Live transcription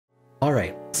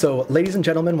Alright, so ladies and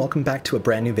gentlemen, welcome back to a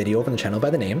brand new video on the channel by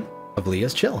the name of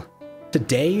LeaIsChill.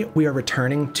 Today we are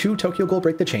returning to Tokyo Ghoul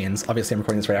Break the Chains. Obviously I'm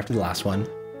recording this right after the last one.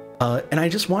 And I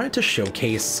just wanted to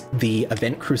showcase the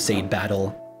Brothers Crusade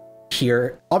Battle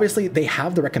here. Obviously they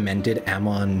have the recommended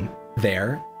Ammon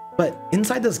there, but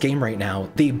inside this game right now,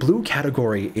 the blue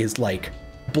category is like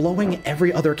blowing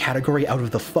every other category out of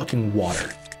the fucking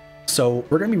water. So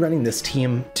we're going to be running this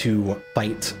team to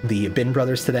fight the Bin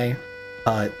Brothers today.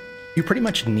 You pretty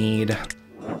much need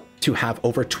to have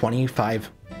over 25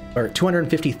 or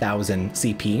 250,000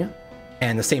 CP,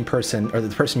 and the same person, or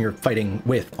the person you're fighting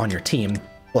with on your team,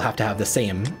 will have to have the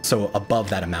same, so above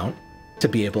that amount, to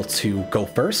be able to go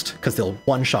first, because they'll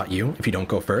one-shot you if you don't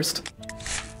go first.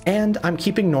 And I'm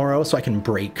keeping Noro so I can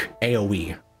break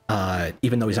AoE,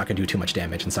 even though he's not going to do too much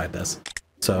damage inside this.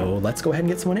 So let's go ahead and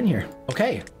get someone in here.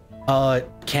 Okay.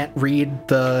 Can't read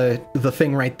the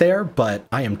thing right there, but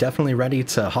I am definitely ready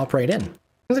to hop right in. Seems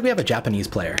like we have a Japanese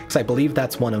player, because I believe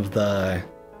that's one of the...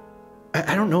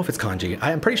 I don't know if it's kanji.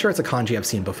 I'm pretty sure it's a kanji I've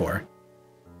seen before.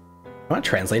 I want to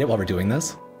translate it while we're doing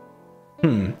this.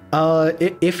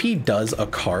 If he does a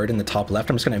card in the top left,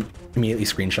 I'm just going to immediately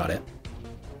screenshot it.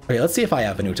 Okay, let's see if I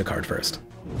have an Uta card first.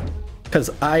 Because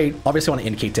I obviously want to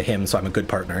indicate to him so I'm a good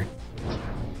partner.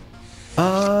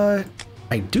 I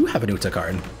do have an Uta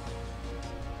card.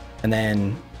 And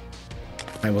then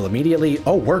I will immediately...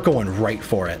 Oh, we're going right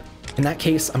for it. In that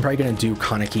case, I'm probably going to do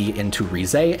Kaneki into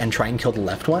Rize and try and kill the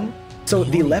left one. So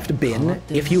the left bin,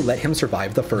 if you let him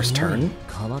survive the first turn,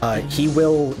 he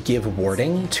will give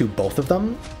warding to both of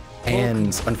them.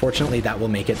 And unfortunately, that will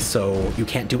make it so you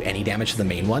can't do any damage to the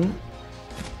main one.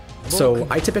 So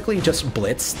I typically just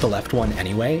blitz the left one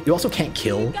anyway. You also can't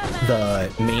kill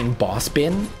the main boss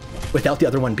bin without the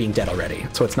other one being dead already.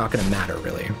 So it's not going to matter,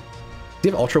 really. Does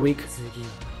he have Ultra Weak?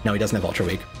 No, he doesn't have Ultra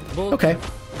Weak. Okay.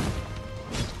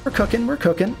 We're cooking, we're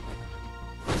cooking.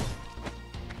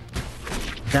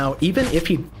 Now, even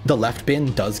if the left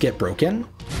bin does get broken,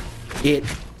 it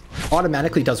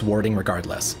automatically does warding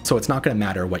regardless. So it's not going to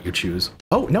matter what you choose.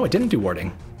 Oh, no, it didn't do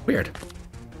warding. Weird.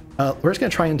 We're just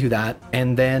going to try and do that.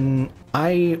 And then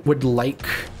I would like...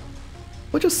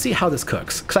 We'll just see how this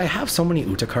cooks. Because I have so many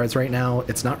Uta cards right now,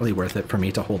 it's not really worth it for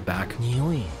me to hold back.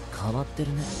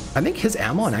 I think his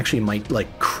Ammon actually might,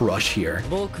 like, crush here.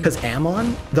 Because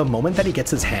Ammon, the moment that he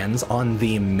gets his hands on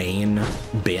the main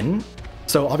bin...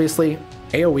 So, obviously,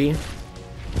 AoE,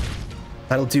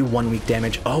 that'll do 1 weak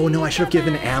damage. Oh, no, I should have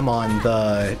given Ammon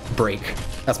the break.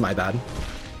 That's my bad.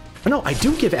 Oh, no, I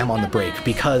do give Ammon the break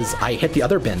because I hit the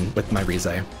other bin with my Rize.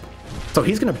 So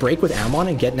he's going to break with Ammon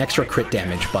and get an extra crit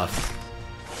damage buff.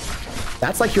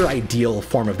 That's like your ideal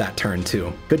form of that turn,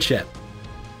 too. Good shit.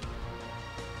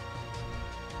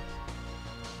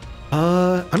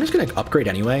 I'm just going to upgrade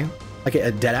anyway. Like, a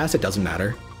deadass, it doesn't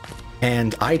matter.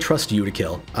 And I trust you to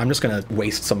kill. I'm just going to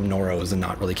waste some Noros and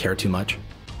not really care too much.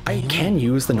 I can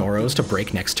use the Noros to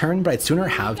break next turn, but I'd sooner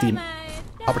have the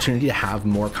opportunity to have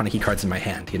more Kaneki cards in my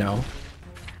hand, you know?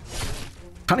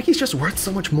 Kaneki's just worth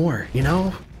so much more, you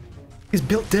know? He's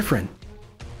built different.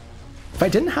 If I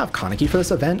didn't have Kaneki for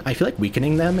this event, I feel like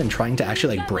weakening them and trying to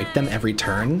actually like break them every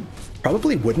turn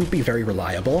probably wouldn't be very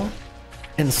reliable.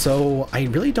 And so I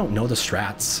really don't know the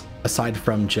strats aside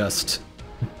from just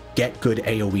get good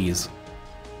AoEs.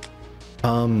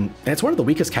 And it's one of the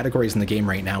weakest categories in the game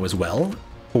right now as well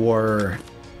for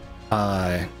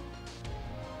whatchamacallit?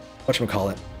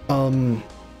 Oh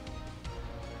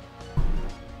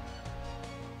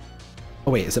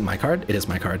wait, is it my card? It is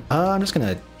my card. I'm just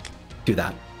gonna do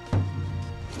that.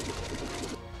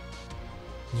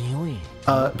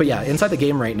 But yeah, inside the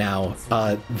game right now,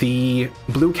 the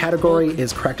blue category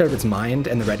is cracked out of its mind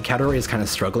and the red category is kind of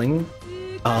struggling.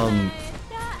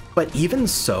 But even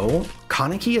so,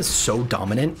 Kaneki is so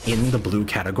dominant in the blue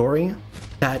category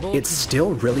that it's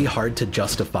still really hard to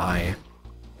justify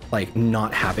like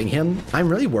not having him. I'm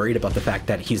really worried about the fact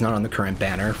that he's not on the current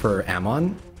banner for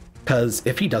Ammon, because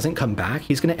if he doesn't come back,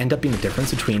 he's going to end up being the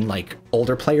difference between like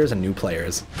older players and new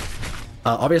players.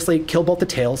 Obviously, kill both the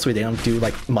tails so they don't do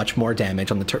like much more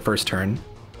damage on the first turn.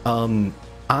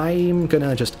 I'm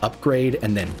gonna just upgrade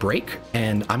and then break,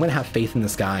 and I'm gonna have faith in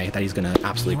this guy that he's gonna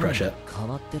absolutely crush it.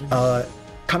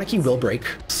 Kaneki will break,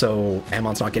 so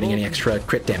Ammon's not getting any extra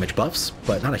crit damage buffs,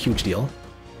 but not a huge deal.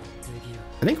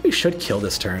 I think we should kill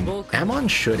this turn. Ammon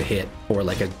should hit for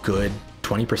like a good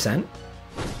 20%.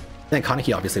 Then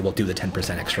Kaneki obviously will do the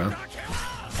 10% extra.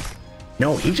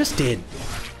 No, he just did.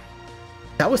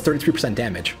 That was 33%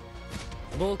 damage.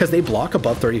 Because they block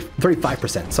above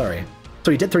 35%, sorry. So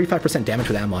he did 35% damage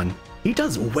with Ammon. He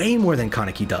does way more than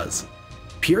Kaneki does.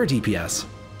 Pure DPS.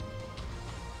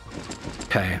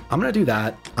 Okay, I'm gonna do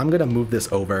that. I'm gonna move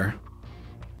this over.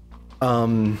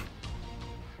 And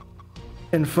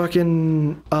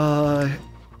fucking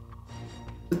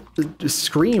just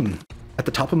scream at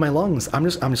the top of my lungs. I'm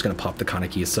just gonna pop the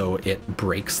Kaneki so it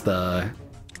breaks the.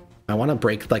 I want to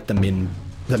break like the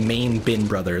main Bin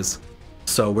brothers.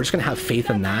 So we're just gonna have faith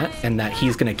in that, and that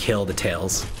he's gonna kill the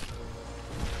tails.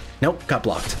 Nope, got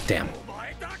blocked. Damn.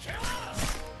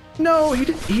 No,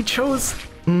 he chose.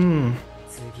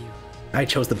 I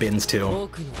chose the Bins too.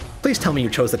 Please tell me you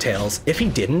chose the tails. If he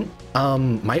didn't,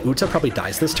 my Uta probably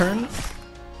dies this turn.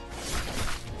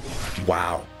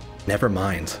 Wow, never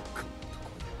mind.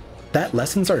 That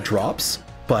lessens our drops,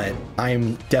 but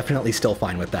I'm definitely still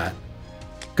fine with that.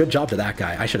 Good job to that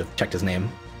guy. I should have checked his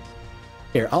name.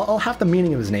 Here, I'll have the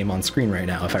meaning of his name on screen right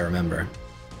now if I remember.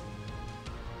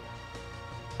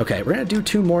 Okay, we're gonna do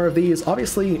 2 more of these.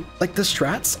 Obviously, like, the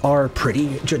strats are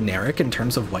pretty generic in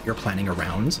terms of what you're planning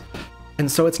around,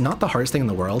 and so it's not the hardest thing in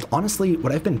the world. Honestly,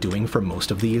 what I've been doing for most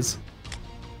of these,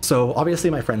 so obviously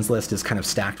my friends list is kind of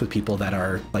stacked with people that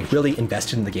are like really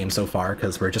invested in the game so far,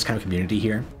 because we're just kind of community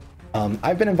here.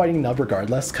 I've been inviting Nub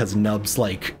regardless, because Nub's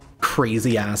like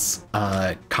crazy ass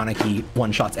Kaneki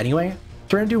one-shots anyway.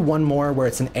 So we're gonna do one more where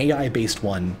it's an AI based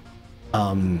one.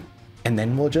 And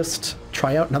then we'll just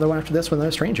try out another one after this with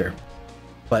another stranger.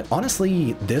 But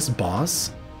honestly, this boss,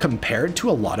 compared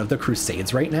to a lot of the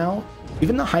Crusades right now,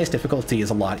 even the highest difficulty is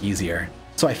a lot easier.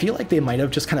 So I feel like they might have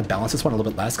just kind of balanced this one a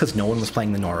little bit less because no one was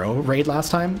playing the Noro raid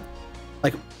last time.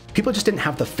 Like, people just didn't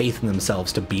have the faith in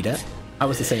themselves to beat it. I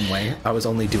was the same way. I was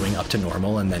only doing up to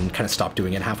normal and then kind of stopped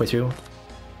doing it halfway through.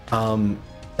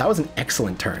 That was an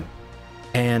excellent turn.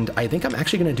 And I think I'm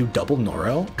actually going to do double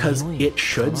Noro, because it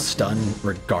should stun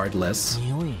regardless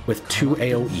with 2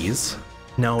 AoEs.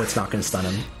 No, it's not going to stun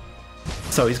him.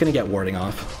 So he's going to get warding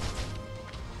off.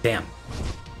 Damn.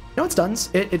 No, it stuns.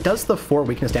 It does the 4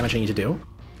 weakness damage I need to do.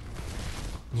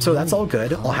 So that's all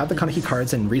good. I'll have the Kaneki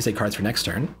cards and Rise cards for next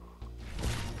turn.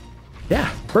 Yeah,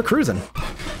 we're cruising.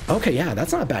 Okay, yeah,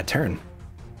 that's not a bad turn.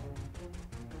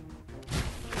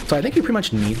 So I think you pretty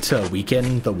much need to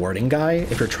weaken the warding guy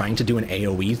if you're trying to do an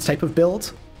AoE type of build.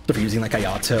 So if you're using like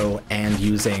Ayato and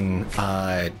using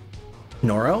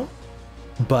Noro.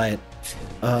 But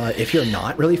if you're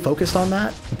not really focused on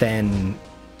that, then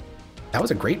that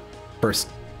was a great first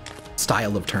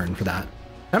style of turn for that.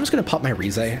 I'm just going to pop my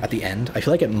Rise at the end. I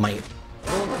feel like it might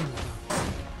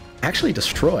actually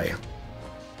destroy.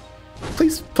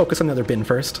 Please focus on the other Bin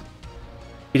first.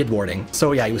 He did warding.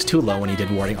 So yeah, he was too low when he did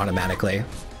warding automatically.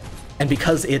 And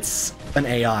because it's an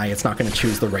AI, it's not going to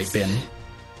choose the right Bin.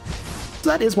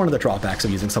 So that is one of the drawbacks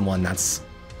of using someone that's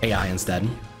AI instead.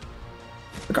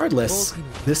 Regardless,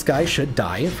 this guy should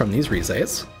die from these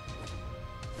Rises.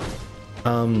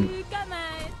 Yeah,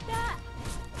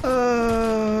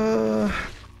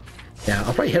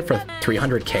 I'll probably hit for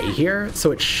 300k here,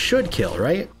 so it should kill,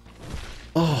 right?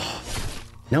 Oh,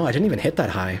 no, I didn't even hit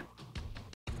that high.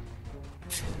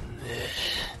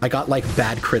 I got like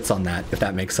bad crits on that, if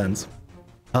that makes sense.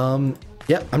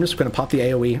 Yeah, I'm just gonna pop the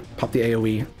AoE,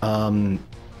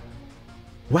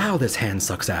 wow, this hand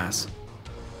sucks ass.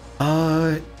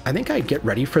 I think I get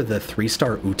ready for the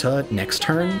 3-star Uta next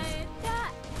turn.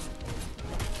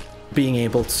 Being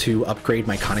able to upgrade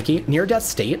my Kaneki. Near death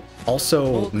state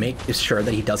also make sure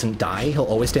that he doesn't die. He'll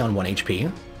always stay on 1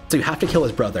 HP. So you have to kill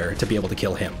his brother to be able to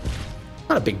kill him.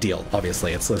 Not a big deal,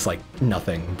 obviously. It's like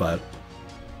nothing, but...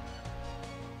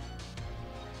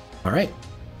 Alright.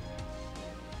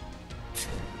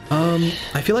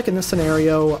 I feel like in this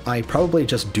scenario, I probably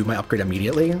just do my upgrade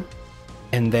immediately.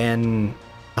 And then...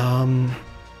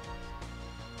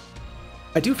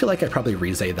 I do feel like I probably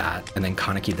Rise that and then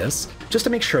Kaneki this, just to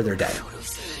make sure they're dead.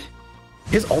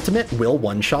 His ultimate will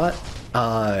one-shot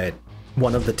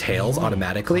one of the tails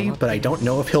automatically, but I don't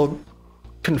know if he'll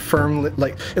confirm,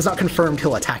 like, it's not confirmed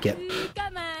he'll attack it.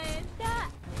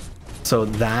 So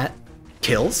that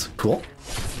kills, cool.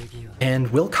 And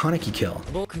will Kaneki kill?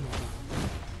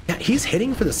 Yeah, he's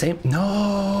hitting for the same,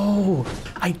 no,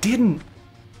 I didn't,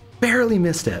 barely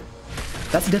missed it.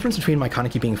 That's the difference between my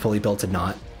Kaneki being fully built and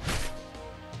not.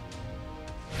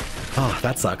 Oh,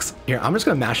 that sucks. Here, I'm just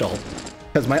gonna mash ult.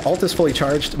 Because my ult is fully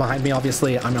charged behind me,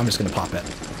 obviously. I'm just gonna pop it.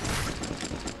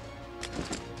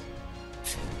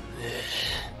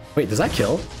 Wait, does that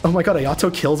kill? Oh my god,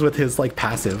 Ayato kills with his, like,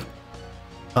 passive.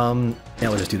 Yeah,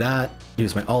 we'll just do that.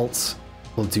 Use my ults.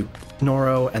 We'll do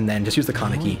Noro, and then just use the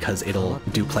Kaneki, because it'll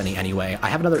do plenty anyway. I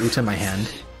have another Uta in my hand,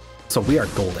 so we are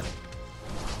golden.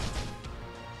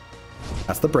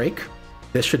 That's the break.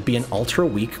 This should be an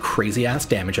ultra-weak, crazy-ass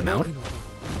damage amount.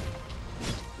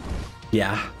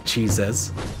 Yeah,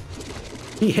 Jesus.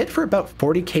 He hit for about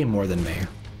 40k more than me.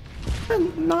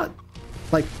 And not,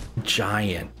 like,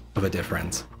 giant of a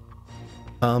difference.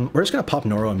 We're just gonna pop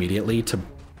Noro immediately to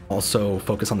also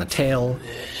focus on the tail,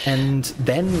 and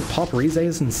then pop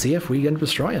Rizes and see if we end up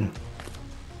destroying.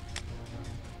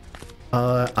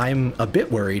 I'm a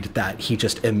bit worried that he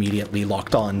just immediately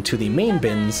locked on to the main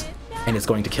bins and is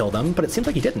going to kill them, but it seems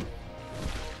like he didn't.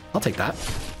 I'll take that.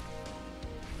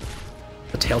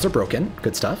 The tails are broken.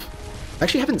 Good stuff. I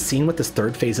actually haven't seen what this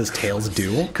third phase's tails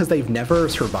do, because they've never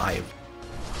survived.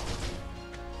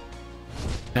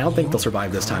 I don't think they'll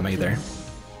survive this time either.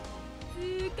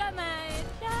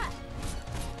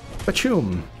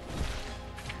 Bachoom!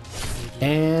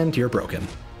 And you're broken.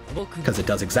 Because it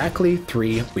does exactly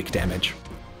 3 weak damage.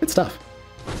 Good stuff.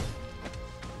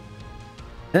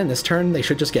 And this turn, they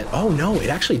should just get... Oh no, it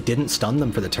actually didn't stun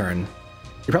them for the turn.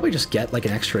 You probably just get like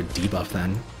an extra debuff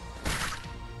then.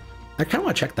 I kind of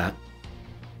want to check that.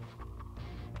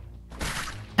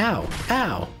 Ow,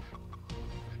 ow!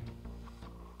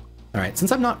 Alright,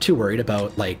 since I'm not too worried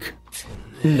about, like,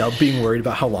 Nub being worried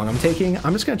about how long I'm taking,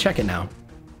 I'm just going to check it now.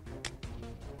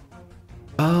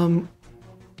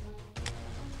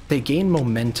 They gain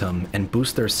momentum and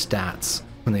boost their stats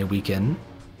when they weaken.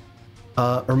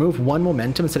 Remove 1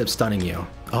 momentum instead of stunning you.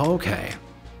 Okay.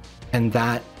 And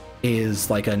that is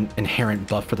like an inherent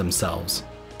buff for themselves.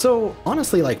 So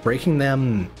honestly, like, breaking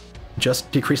them just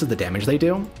decreases the damage they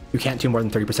do. You can't do more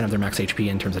than 30% of their max HP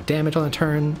in terms of damage on a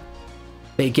turn.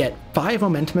 They get 5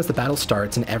 momentum as the battle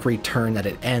starts, and every turn that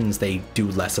it ends, they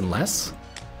do less and less.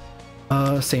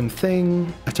 Same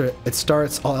thing. After it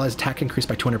starts, all allies attack increase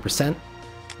by 200%.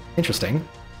 Interesting.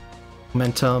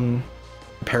 Momentum,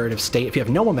 comparative state. If you have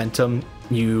no momentum,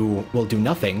 you will do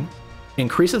nothing.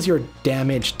 Increases your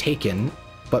damage taken,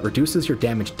 but reduces your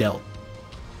damage dealt.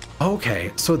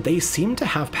 Okay, so they seem to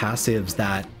have passives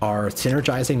that are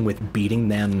synergizing with beating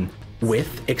them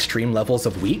with extreme levels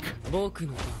of weak,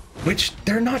 which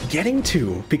they're not getting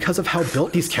to because of how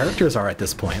built these characters are at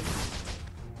this point.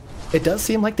 It does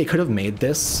seem like they could have made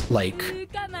this, like,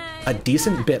 a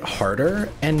decent bit harder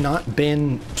and not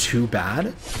been too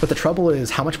bad, but the trouble is,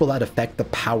 how much will that affect the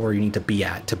power you need to be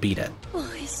at to beat it?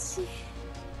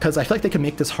 Because I feel like they can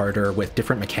make this harder with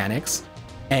different mechanics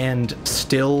and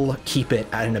still keep it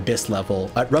at an Abyss level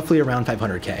at roughly around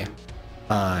 500k,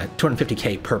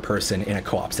 250k per person in a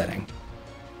co-op setting.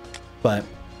 But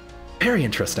very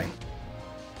interesting.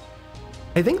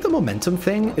 I think the momentum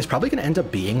thing is probably going to end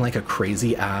up being like a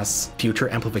crazy ass future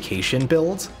amplification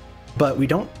build, but we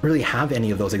don't really have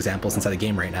any of those examples inside the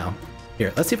game right now.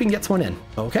 Here, let's see if we can get one in.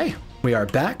 Okay, we are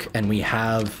back and we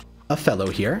have a fellow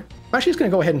here. I'm actually just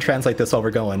going to go ahead and translate this while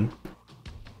we're going.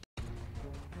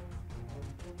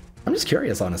 I'm just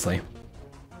curious, honestly.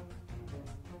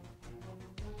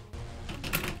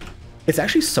 It's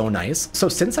actually so nice. So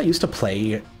since I used to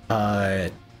play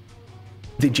the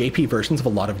JP versions of a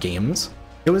lot of games,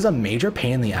 it was a major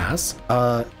pain in the ass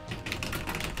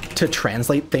to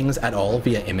translate things at all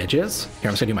via images. Here,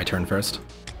 I'm just gonna do my turn first.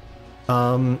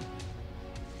 I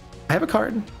have a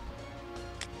card.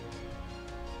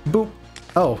 Boop.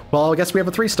 Oh, well, I guess we have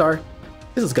a 3-star.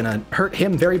 This is gonna hurt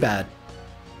him very bad.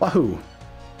 Wahoo.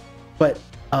 But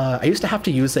I used to have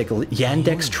to use like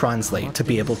Yandex Translate to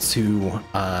be able to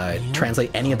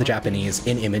translate any of the Japanese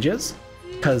in images,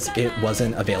 because it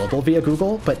wasn't available via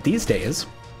Google. But these days,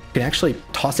 you can actually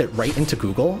toss it right into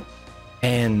Google,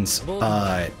 and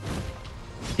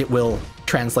it will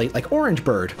translate like Orange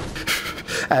Bird,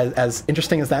 as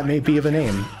interesting as that may be of a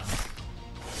name.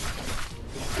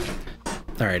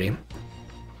 Alrighty.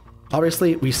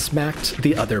 Obviously, we smacked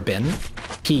the other bin.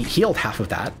 He healed half of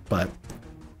that, but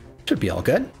should be all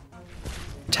good.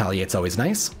 Retaliate's always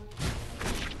nice.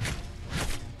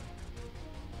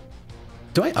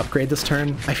 Do I upgrade this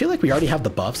turn? I feel like we already have the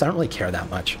buffs. I don't really care that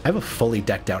much. I have a fully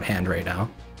decked out hand right now.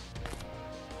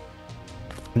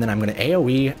 And then I'm going to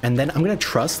AoE, and then I'm going to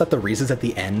trust that the Reeses at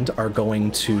the end are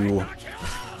going to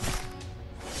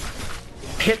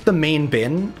hit the main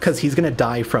bin, because he's going to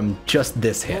die from just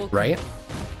this hit, right?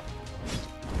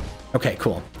 Okay,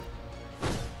 cool.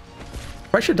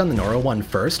 I should have done the Noro one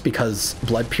first, because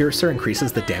Blood Piercer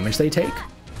increases the damage they take,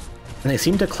 and they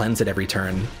seem to cleanse it every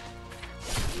turn.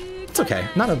 It's okay,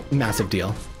 not a massive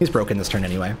deal. He's broken this turn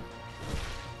anyway.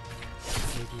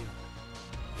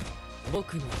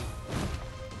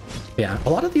 Yeah, a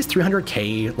lot of these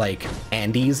 300k, like,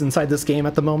 Andes inside this game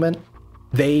at the moment,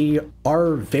 they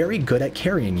are very good at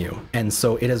carrying you, and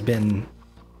so it has been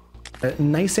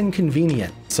nice and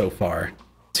convenient so far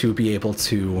to be able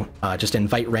to just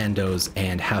invite randos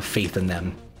and have faith in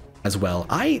them as well.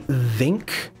 I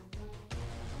think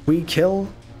we kill.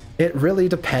 It really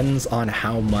depends on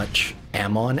how much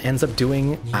Ammon ends up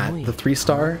doing at the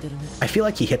 3-star. I feel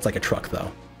like he hits like a truck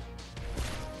though.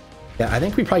 Yeah, I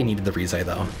think we probably needed the Rize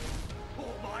though.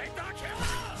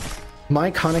 My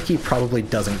Kaneki probably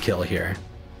doesn't kill here.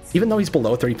 Even though he's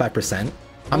below 35%,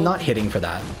 I'm not hitting for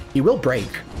that. He will break,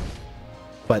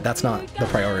 but that's not the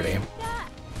priority.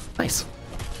 Nice.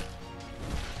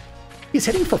 He's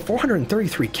hitting for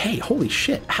 433k. Holy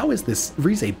shit, how is this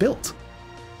Rize built?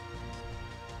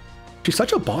 She's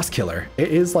such a boss killer. It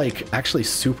is like actually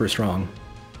super strong.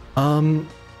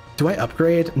 Do I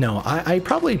upgrade? No, I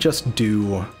probably just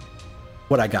do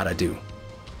what I gotta do.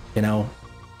 You know?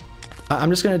 I'm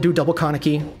just gonna do double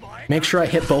Kaneki, make sure I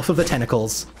hit both of the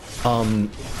tentacles.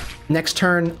 Next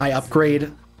turn I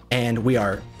upgrade and we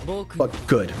are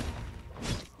good.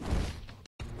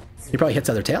 He probably hits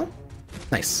other tail?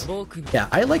 Nice. Yeah,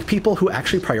 I like people who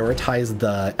actually prioritize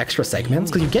the extra segments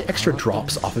because you get extra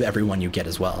drops off of every one you get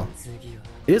as well.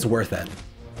 It is worth it.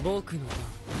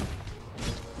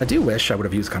 I do wish I would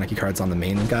have used Kaneki cards on the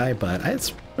main guy, but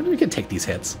we can take these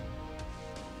hits.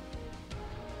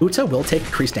 Uta will take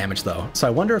increased damage though, so I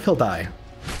wonder if he'll die.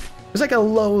 There's like a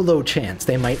low chance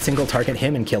they might single target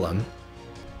him and kill him.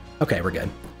 Okay, we're good.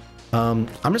 I'm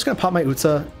just gonna pop my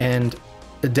Uta and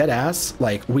dead ass,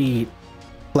 like we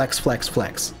flex, flex,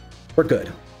 flex. We're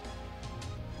good.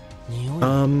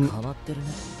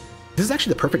 This is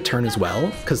actually the perfect turn as well,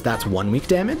 because that's 1 weak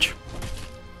damage.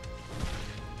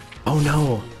 Oh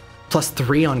no,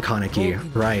 +3 on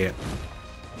Kaneki, right.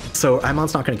 So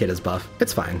Amon's not gonna get his buff,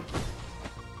 it's fine.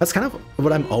 That's kind of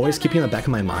what I'm always keeping in the back of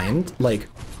my mind, like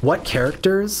what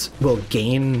characters will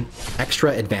gain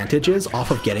extra advantages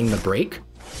off of getting the break,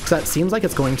 because that seems like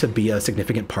it's going to be a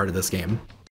significant part of this game.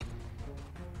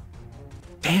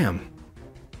 Damn.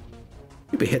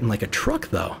 You'd be hitting like a truck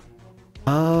though.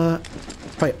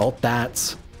 Probably ult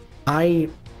that. I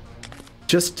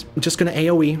just gonna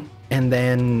AoE, and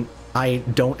then I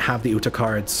don't have the Uta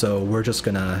card, so we're just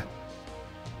gonna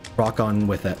rock on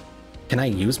with it. Can I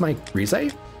use my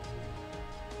Rize?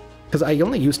 Because I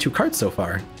only used 2 cards so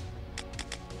far.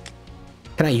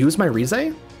 Can I use my Rize?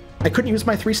 I couldn't use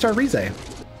my 3-star Rize.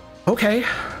 Okay,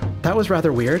 that was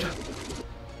rather weird.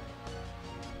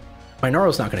 My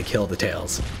Noro's not going to kill the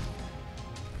tails.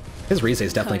 His Rize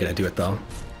is definitely going to do it though.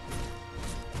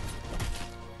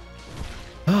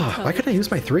 Oh, why couldn't I use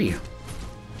my 3?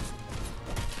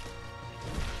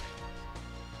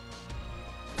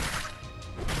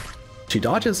 She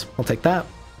dodges. I'll take that.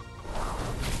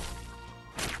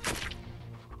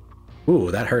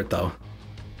 Ooh, that hurt though.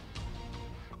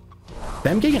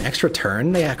 Them getting an extra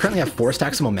turn, they currently have 4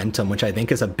 stacks of momentum, which I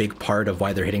think is a big part of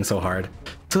why they're hitting so hard.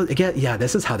 So again, yeah,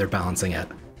 this is how they're balancing it.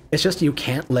 It's just you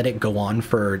can't let it go on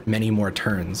for many more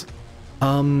turns.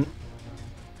 I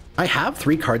have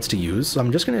 3 cards to use, so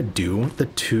I'm just gonna do the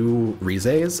 2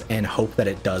 Rizes and hope that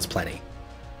it does plenty.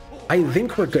 I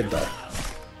think we're good though.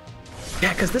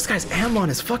 Yeah, because this guy's Ammon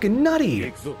is fucking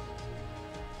nutty!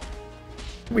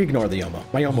 We ignore the Yomo.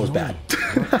 My Yomo's bad.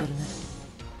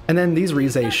 And then these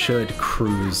Rize should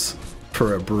cruise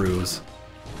for a bruise.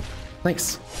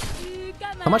 Nice.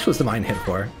 How much was the mine hit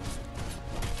for?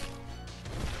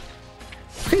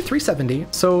 Okay, 370.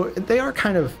 So they are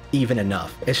kind of even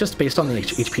enough. It's just based on the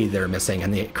HP they're missing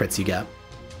and the crits you get.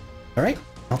 All right,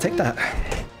 I'll take that.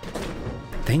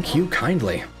 Thank you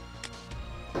kindly.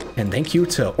 And thank you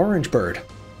to Orange Bird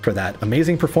for that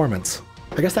amazing performance.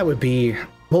 I guess that would be,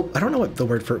 well, I don't know what the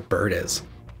word for bird is.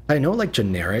 I know like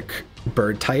generic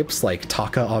bird types, like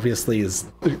Taka obviously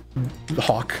is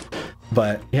hawk,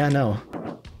 but yeah, no,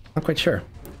 not quite sure.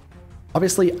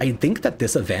 Obviously, I think that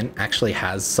this event actually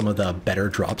has some of the better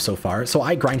drops so far. So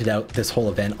I grinded out this whole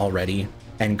event already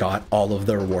and got all of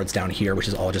the rewards down here, which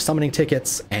is all just summoning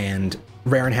tickets and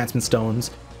rare enhancement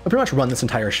stones. I pretty much run this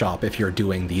entire shop if you're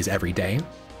doing these every day.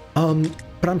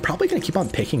 But I'm probably going to keep on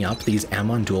picking up these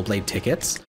Ammon dual blade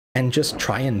tickets and just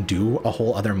try and do a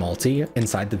whole other multi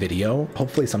inside the video,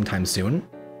 hopefully sometime soon.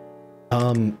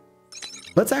 We're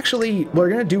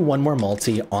going to do one more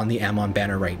multi on the Ammon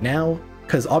banner right now,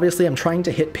 because obviously I'm trying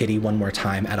to hit pity one more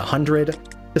time at 100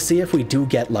 to see if we do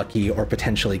get lucky or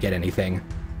potentially get anything.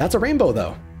 That's a rainbow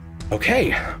though.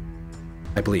 Okay.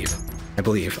 I believe.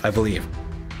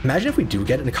 Imagine if we do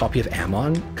get a copy of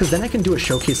Ammon, because then I can do a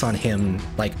showcase on him,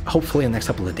 like, hopefully in the next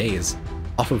couple of days,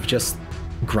 off of just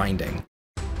grinding.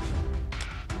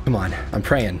 Come on, I'm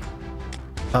praying.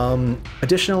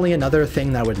 Additionally, another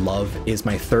thing that I would love is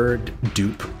my 3rd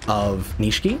dupe of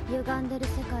Nishiki. You're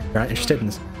not interested in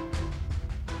this?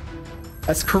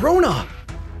 That's Corona!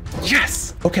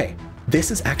 Yes! Okay,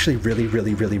 this is actually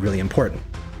really important.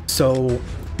 So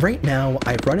right now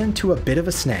I've run into a bit of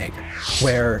a snag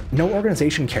where no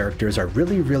organization characters are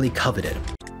really coveted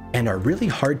and are really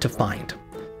hard to find.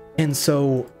 And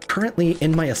so currently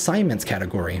in my assignments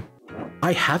category,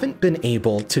 I haven't been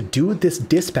able to do this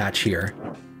dispatch here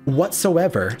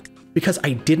whatsoever because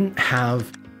I didn't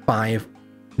have 5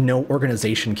 no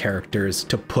organization characters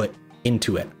to put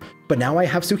into it. But now I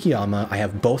have Tsukiyama, I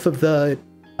have both of the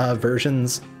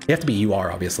versions, they have to be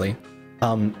UR obviously,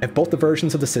 I have both the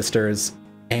versions of the sisters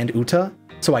and Uta,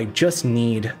 so I just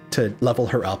need to level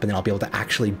her up and then I'll be able to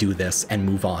actually do this and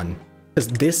move on. Because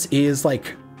this is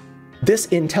like, this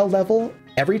intel level,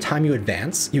 every time you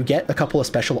advance, you get a couple of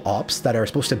special ops that are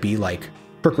supposed to be like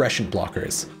progression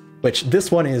blockers, which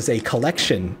this one is a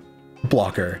collection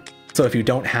blocker. So if you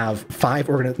don't have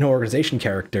 5 no organization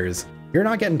characters, you're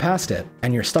not getting past it,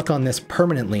 and you're stuck on this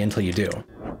permanently until you do.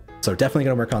 So definitely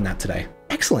gonna work on that today.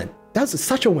 Excellent, that was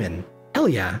such a win. Hell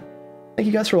yeah. Thank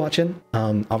you guys for watching.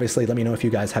 Obviously, let me know if you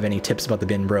guys have any tips about the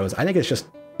bin bros. I think it's just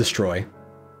destroy,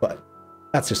 but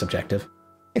that's just subjective.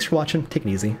 Thanks for watching, take it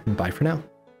easy, and bye for now.